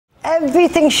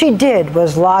Everything she did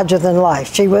was larger than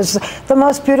life. She was the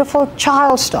most beautiful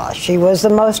child star. She was the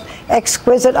most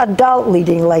exquisite adult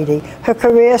leading lady. Her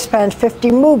career spanned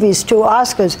 50 movies, 2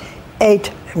 Oscars,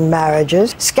 8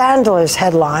 marriages, scandalous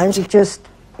headlines. Just,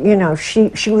 you know,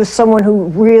 she was someone who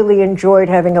really enjoyed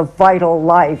having a vital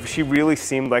life. She really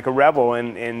seemed like a rebel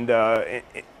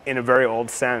in a very old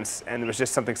sense, and there was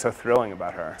just something so thrilling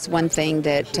about her. It's one thing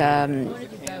that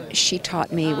she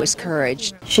taught me was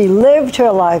courage. She lived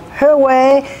her life her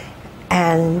way,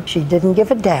 and she didn't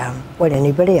give a damn what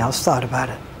anybody else thought about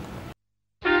it.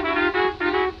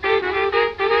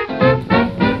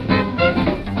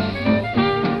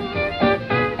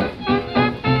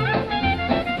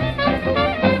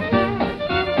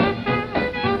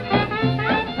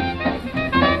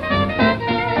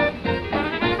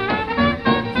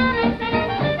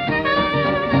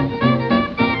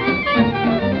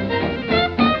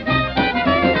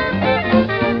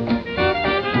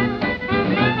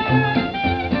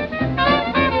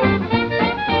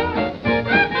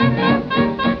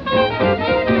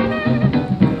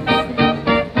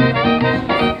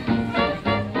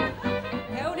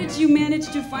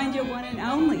 Find your one and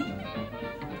only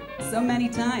so many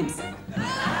times.